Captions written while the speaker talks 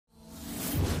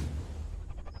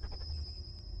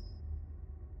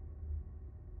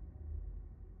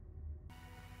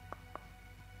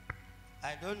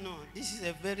I don't know. This is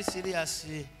a very serious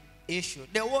issue.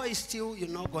 The war is still,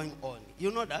 going on.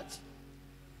 You know that?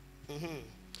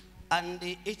 And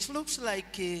it looks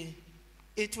like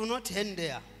it will not end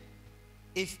there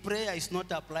if prayer is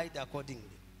not applied accordingly.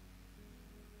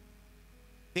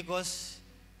 Because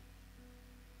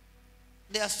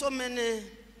there are so many,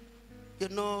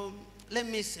 let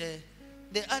me say,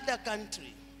 the other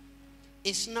country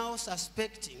is now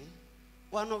suspecting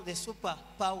one of the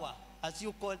superpower, as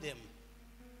you call them,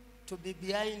 to be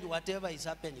behind whatever is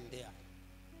happening there.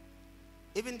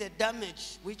 Even the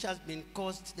damage which has been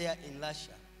caused there in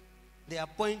Russia, they are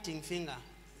pointing finger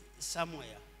somewhere.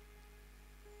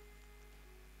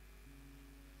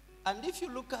 And if you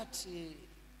look at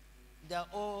the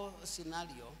whole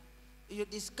scenario, you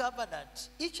discover that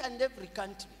each and every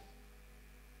country,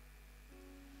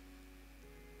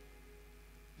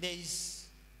 there is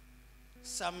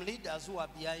some leaders who are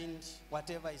behind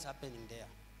whatever is happening there.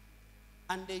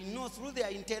 And they know through their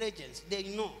intelligence, they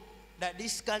know that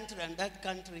this country and that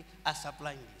country are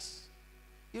supplying this.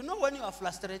 When you are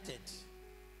frustrated,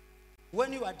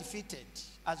 when you are defeated,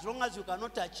 as long as you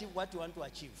cannot achieve what you want to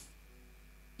achieve,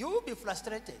 you will be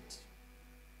frustrated.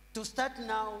 To start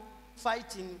now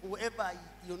fighting whoever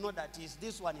you know that is,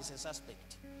 this one is a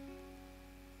suspect.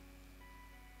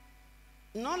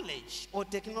 Knowledge or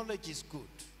technology is good.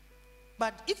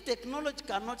 But if technology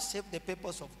cannot save the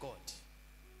purpose of God,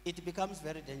 it becomes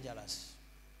very dangerous.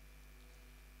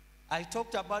 I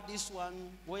talked about this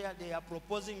one where they are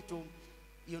proposing to,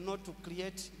 to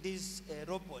create this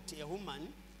robot, a human.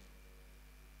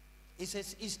 It's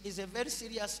a very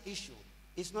serious issue.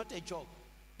 It's not a joke.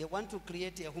 They want to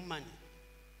create a human,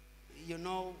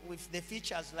 with the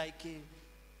features like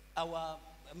our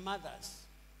mothers.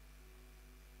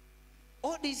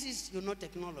 All this is,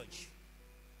 technology.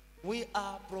 We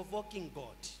are provoking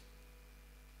God.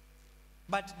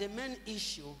 But the main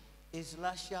issue is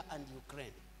Russia and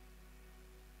Ukraine.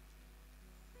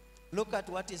 Look at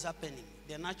what is happening,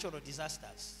 the natural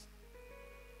disasters,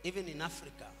 even in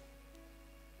Africa.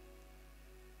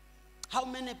 How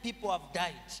many people have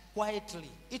died quietly?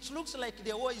 It looks like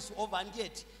the war is over, and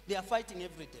yet they are fighting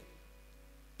every day.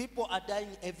 People are dying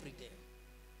every day.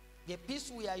 The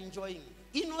peace we are enjoying,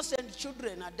 innocent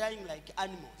children are dying like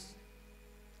animals.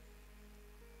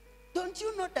 Don't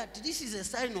you know that this is a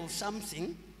sign of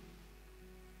something?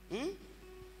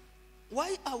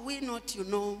 Why are we not,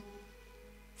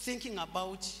 thinking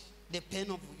about the pain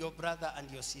of your brother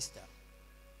and your sister?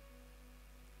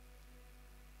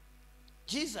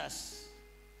 Jesus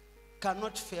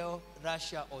cannot fail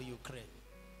Russia or Ukraine.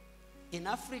 In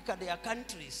Africa, there are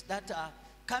countries that are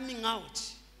coming out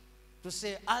to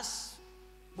say, us,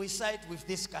 we side with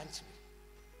this country.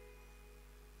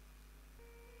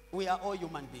 We are all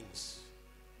human beings,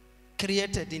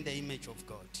 created in the image of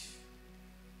God.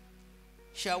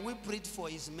 Shall we plead for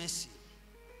his mercy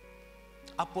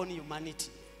upon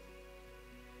humanity?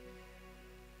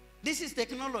 This is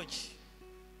technology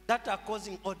that are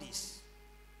causing all this.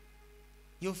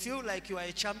 You feel like you are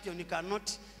a champion, you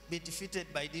cannot be defeated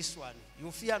by this one.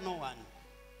 You fear no one.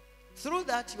 Through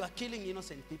that, you are killing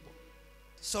innocent people.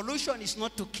 Solution is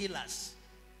not to kill us.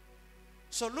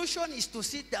 Solution is to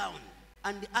sit down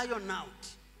and iron out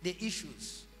the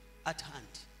issues at hand.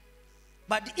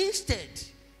 But instead,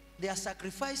 they are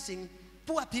sacrificing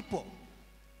poor people.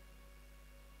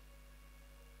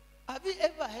 Have you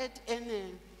ever heard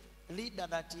any leader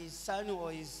that his son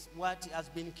or his what has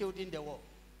been killed in the war?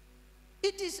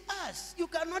 It is us. You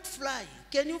cannot fly.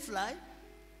 Can you fly?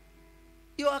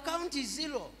 Your account is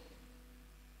zero.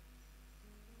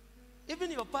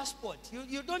 Even your passport.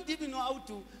 You don't even know how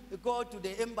to go to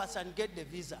the embassy and get the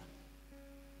visa.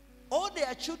 All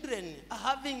their children are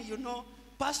having,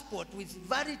 passport with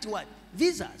valid what?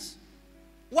 Visas.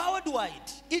 Worldwide.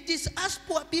 It is us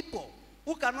poor people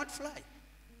who cannot fly.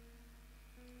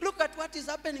 Look at what is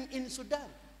happening in Sudan.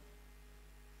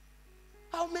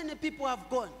 How many people have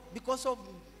gone because of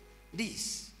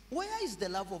this? Where is the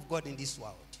love of God in this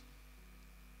world?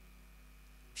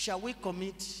 Shall we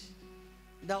commit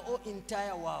the whole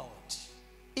entire world,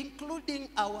 including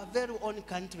our very own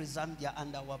country, Zambia,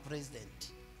 and our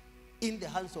president, in the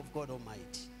hands of God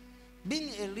Almighty? Being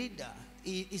a leader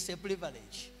is a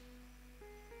privilege.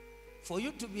 For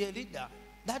you to be a leader,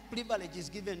 that privilege is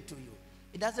given to you.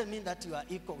 It doesn't mean that you are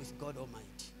equal with God Almighty.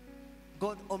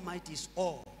 God Almighty is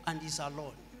all and is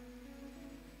alone.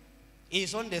 He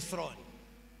is on the throne.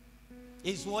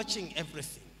 He is watching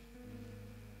everything.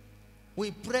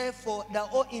 We pray for the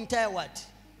whole entire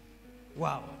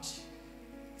world.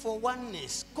 For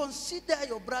oneness. Consider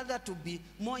your brother to be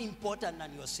more important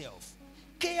than yourself.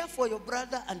 Care for your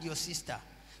brother and your sister.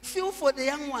 Feel for the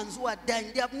young ones who are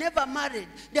dying. They have never married.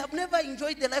 They have never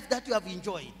enjoyed the life that you have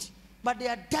enjoyed. But they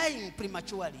are dying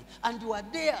prematurely. And you are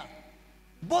there,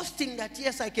 boasting that,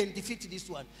 yes, I can defeat this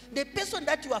one. The person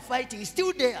that you are fighting is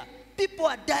still there. People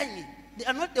are dying. They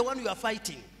are not the one you are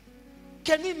fighting.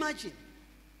 Can you imagine?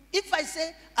 If I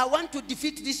say, I want to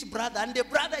defeat this brother, and the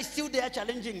brother is still there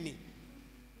challenging me.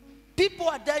 People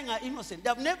are dying, are innocent. They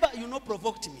have never,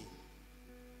 provoked me.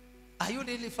 Are you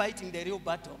really fighting the real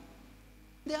battle?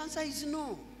 The answer is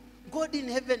no. God in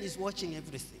heaven is watching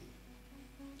everything.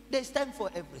 There's time for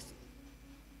everything.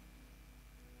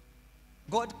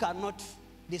 God cannot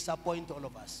disappoint all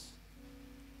of us.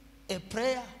 A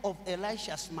prayer of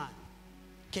Elisha's man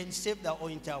can save the whole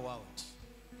entire world.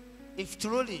 If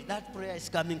truly that prayer is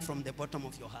coming from the bottom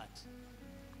of your heart.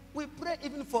 We pray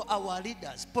even for our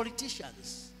leaders,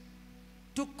 politicians,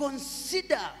 to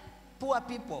consider poor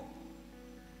people.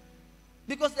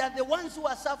 Because they are the ones who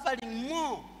are suffering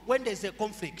more when there's a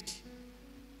conflict.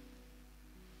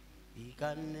 He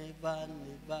can never,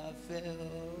 never fail.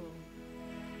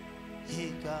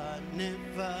 He can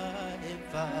never,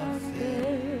 ever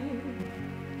fail.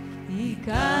 He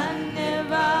can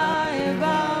never,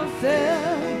 ever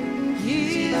fail.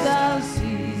 Jesus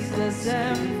is the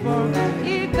same forever.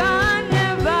 He can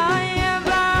never,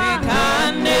 ever. He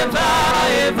can never,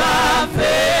 ever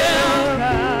fail.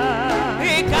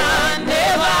 He can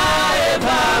never,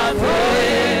 ever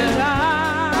fail.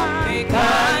 He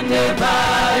can never,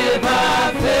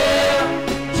 ever fail.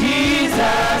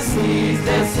 Jesus is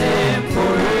the same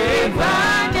forever.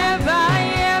 Never,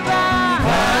 ever.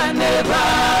 Can never,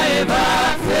 ever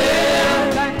fail.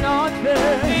 Cannot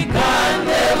fail. He can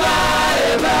never,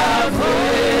 ever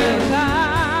fail.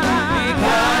 He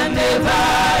can never,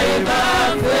 ever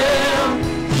fail.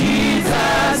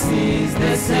 Jesus is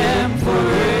the same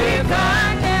forever.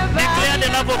 Declare the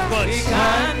love of God. He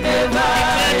can never,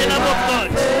 Declare the love of God.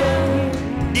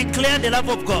 Declare the love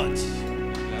of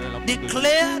God.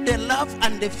 Declare the love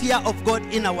and the fear of God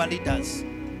in our leaders,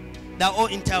 the whole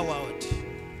entire world.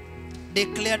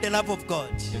 Declare the love of God.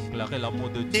 Déclarez l'amour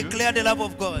de Dieu. Declare the love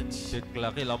of God.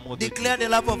 Déclarez l'amour de Dieu. Declare the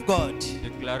love of God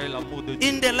Déclarez l'amour de Dieu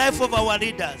in the life of our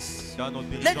leaders. dans nos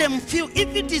Let dirigeants. them feel,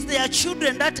 if it is their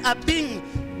children that are being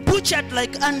butchered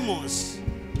like animals,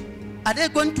 are they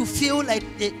going to feel like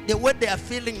the way they are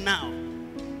feeling now?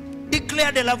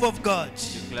 Declare the love of God,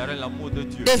 Déclarez l'amour de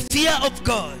Dieu. the fear of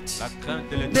God, La crainte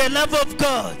de l'éternel. the love of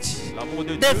God, L'amour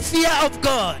de the Dieu. fear of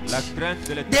God, La crainte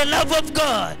de l'éternel. the love of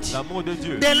God, L'amour de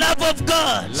Dieu. the love of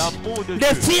God, L'amour de the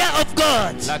Dieu. fear of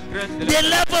God, La crainte de the l'éternel.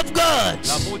 love of God,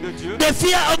 L'amour de Dieu. the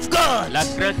fear of God, La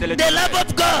crainte de the l'éternel. love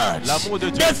of God, L'amour de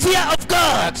Dieu. the fear of La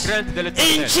God. crainte de In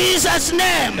l'éternel. Jesus'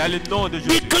 name, Dans le nom de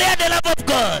Jésus. declare the love of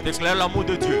God. Déclare l'amour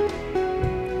de Dieu.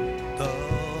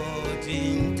 God's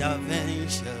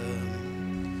intervention,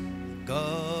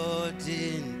 God's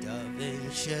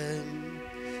intervention.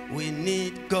 We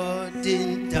need God's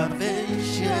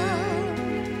intervention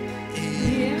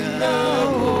in the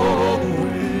whole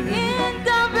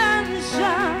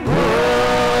intervention.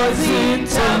 God's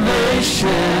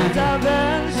intervention. God's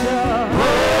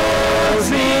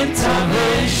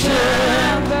intervention.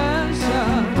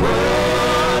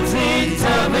 God's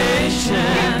intervention.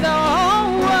 In the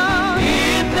whole world.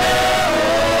 In the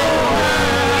whole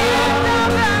world.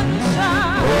 Intervention.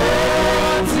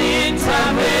 God's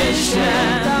intervention.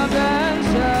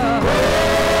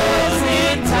 God's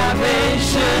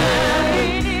intervention.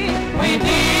 We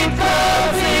need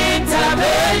God's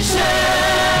intervention.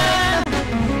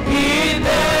 In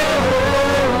the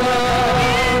whole world.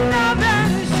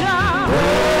 Intervention.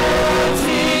 God's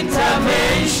intervention.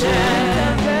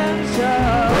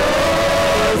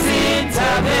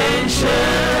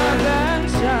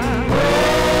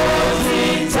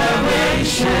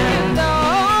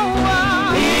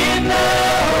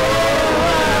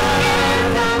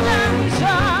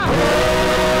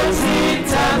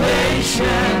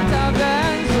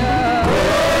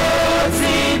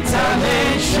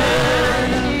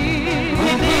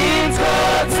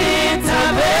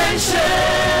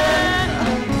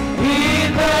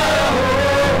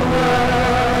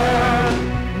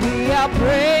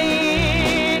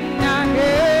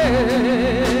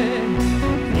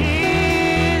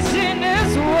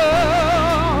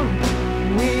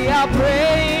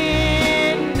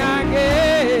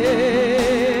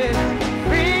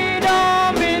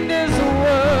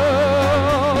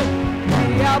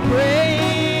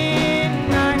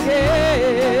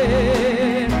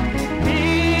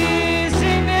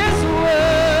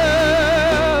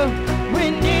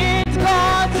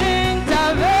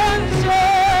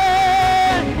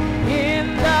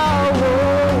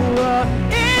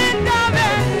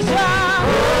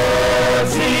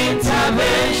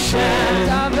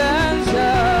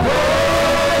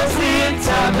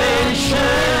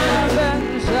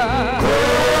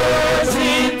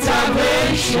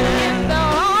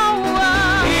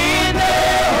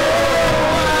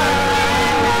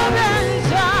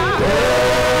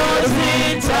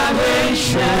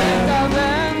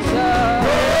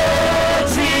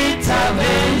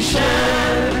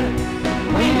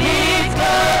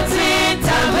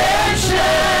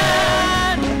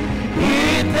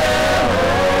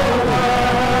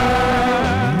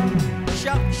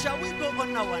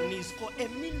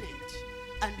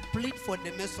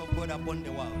 mercy of God upon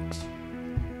the world.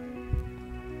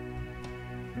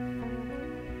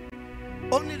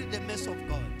 Only the mercy of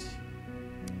God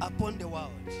upon the world.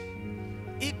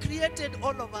 He created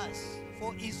all of us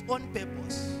for his own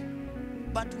purpose,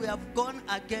 but we have gone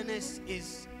against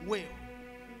his will.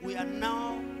 We are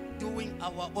now doing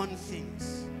our own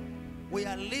things. We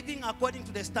are living according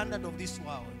to the standard of this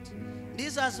world.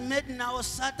 This has made now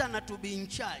Satan to be in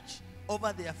charge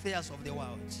over the affairs of the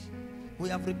world. We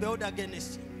have rebelled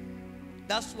against him.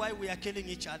 That's why we are killing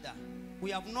each other. We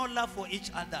have no love for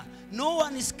each other. No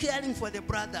one is caring for the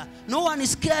brother. No one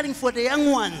is caring for the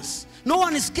young ones. No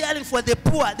one is caring for the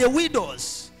poor, the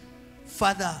widows.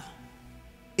 Father,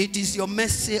 it is your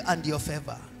mercy and your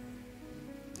favor.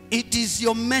 It is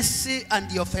your mercy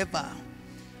and your favor.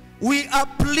 We are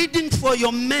pleading for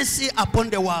your mercy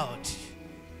upon the world.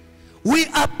 We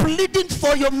are pleading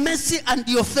for your mercy and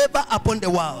your favor upon the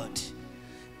world.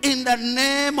 In the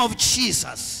name of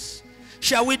Jesus,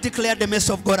 shall we declare the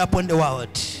mercy of God upon the world?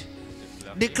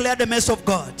 Declare the mercy of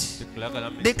God.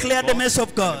 Declare the mercy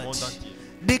of God.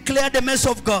 Declare the mercy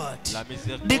of God.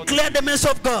 Declare the mercy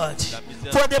of God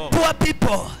for the poor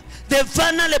people, the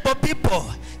vulnerable people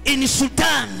in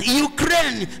Sudan,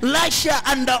 Ukraine, Russia,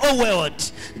 and the whole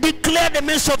world. Declare the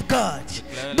mercy of God.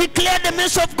 Declare the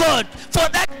mercy of God for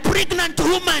that pregnant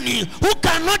woman who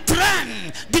cannot run.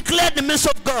 Declare the mercy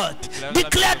of God.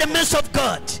 Declare the mercy of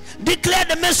God. Declare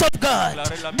the mercy of God.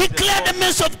 Declare the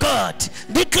mercy of God.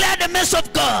 Declare the mercy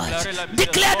of God.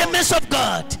 Declare the mercy of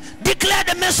God. Declare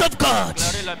the mercy of God.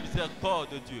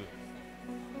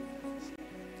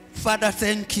 Father,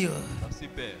 thank you.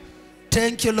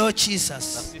 Thank you, Lord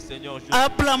Jesus.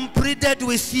 Abraham pleaded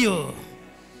with you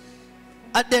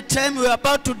at the time we were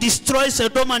about to destroy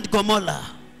Sodom and Gomorrah.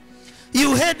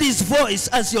 You heard his voice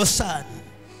as your son.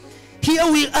 Here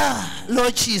we are,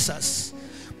 Lord Jesus,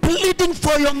 pleading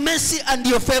for your mercy and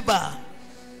your favor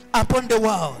upon the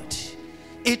world.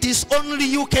 It is only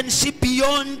you can see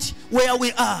beyond where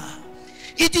we are.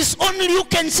 It is only you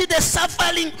can see the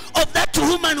suffering of that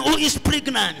woman who is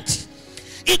pregnant.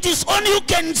 It is only you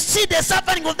can see the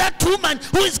suffering of that woman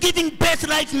who is giving birth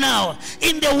right now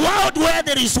in the world where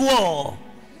there is war.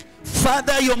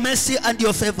 Father, your mercy and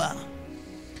your favor.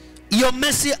 Your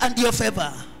mercy and your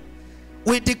favor.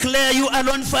 We declare you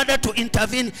alone, Father, to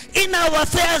intervene in our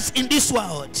affairs in this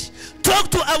world. Talk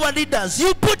to our leaders.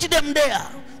 You put them there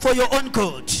for your own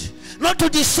good. Not to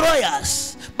destroy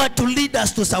us, but to lead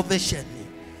us to salvation.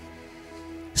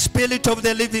 Spirit of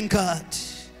the living God.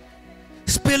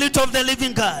 Spirit of the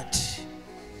living God.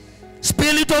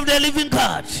 Spirit of the living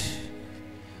God.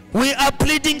 We are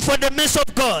pleading for the mercy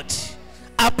of God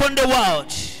upon the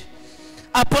world,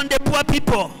 upon the poor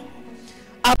people,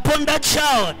 upon that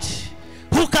child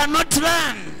who cannot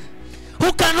run,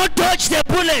 who cannot dodge the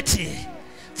bullet.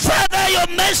 Father, your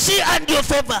mercy and your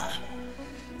favor.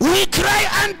 We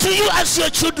cry unto you as your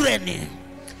children.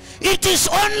 It is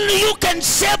only you can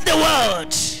save the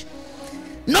world.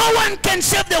 No one can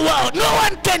save the world. No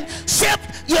one can save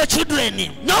your children.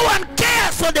 No one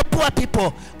cares for the poor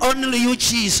people. Only you,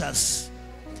 Jesus.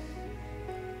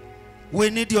 We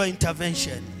need your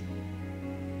intervention.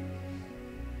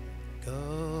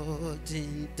 God's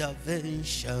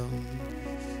intervention.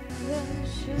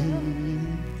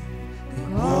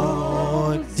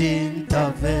 God's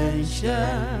intervention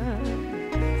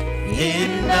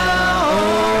in the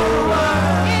whole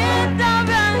world.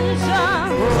 Intervention.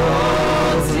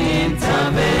 God's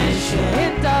intervention.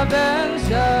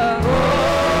 Intervention.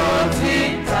 God's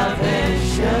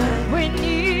intervention. We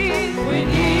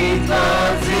need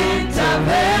God's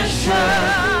intervention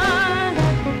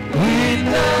in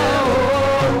the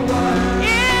whole world.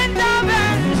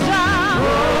 intervention.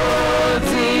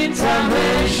 God's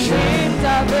intervention.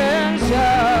 Intervention.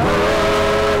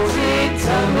 God's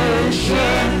intervention.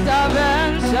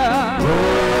 Intervention.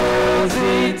 God's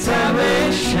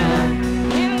intervention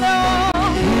In the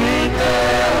in the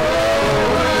whole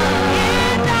world.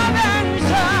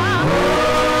 intervention.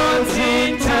 God's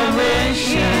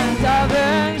intervention.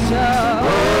 Intervention.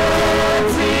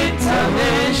 God's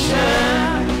intervention.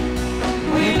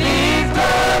 We need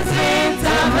God's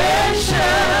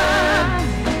intervention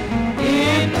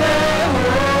in the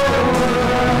whole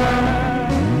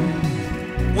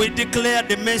world. We declare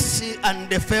the mercy and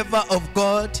the favor of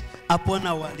God upon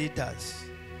our leaders.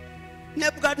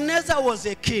 Nebuchadnezzar was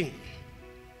a king,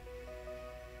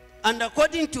 and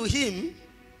according to him,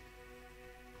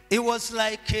 he was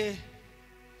like a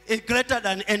greater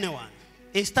than anyone.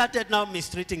 He started now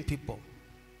mistreating people.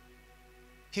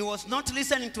 He was not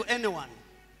listening to anyone.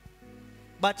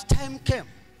 But time came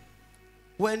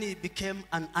when he became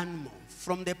an animal,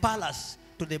 from the palace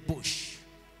to the bush.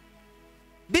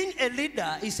 a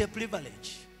leader is a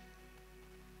privilege.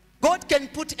 God can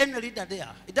put any leader there.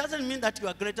 It doesn't mean that you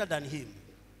are greater than him.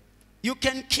 You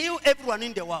can kill everyone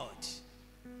in the world,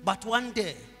 but one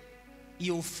day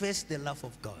you will face the love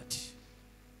of God.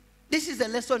 This is a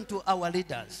lesson to our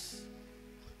leaders.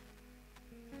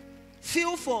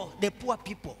 Feel for the poor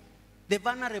people, the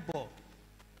vulnerable.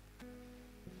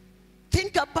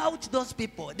 Think about those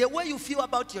people, the way you feel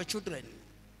about your children.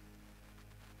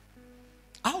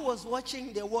 I was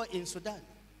watching the war in Sudan.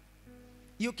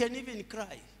 You can even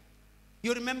cry.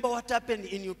 You remember what happened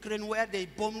in Ukraine where they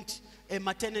bombed a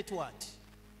maternity ward?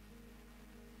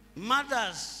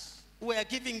 Mothers who were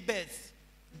giving birth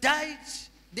died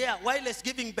there while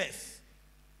giving birth.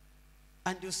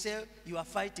 And you say, you are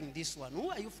fighting this one. Who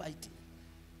are you fighting?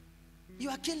 You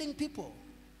are killing people.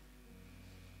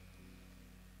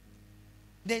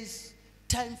 There's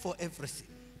time for everything.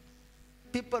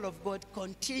 People of God,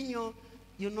 continue,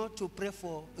 to pray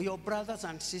for your brothers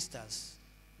and sisters.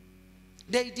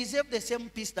 They deserve the same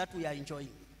peace that we are enjoying.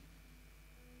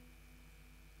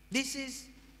 This is,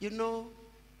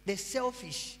 the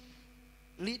selfish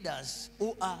leaders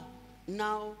who are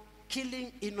now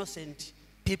killing innocent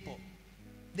people.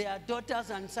 Their daughters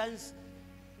and sons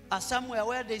are somewhere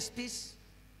where there is peace.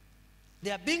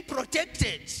 They are being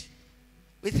protected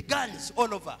with guns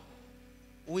all over.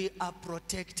 We are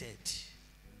protected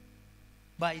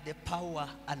by the power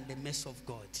and the mercy of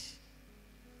God.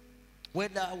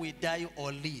 Whether we die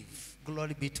or live,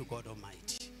 glory be to God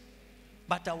Almighty.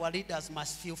 But our leaders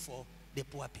must feel for the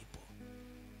poor people.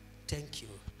 Thank you.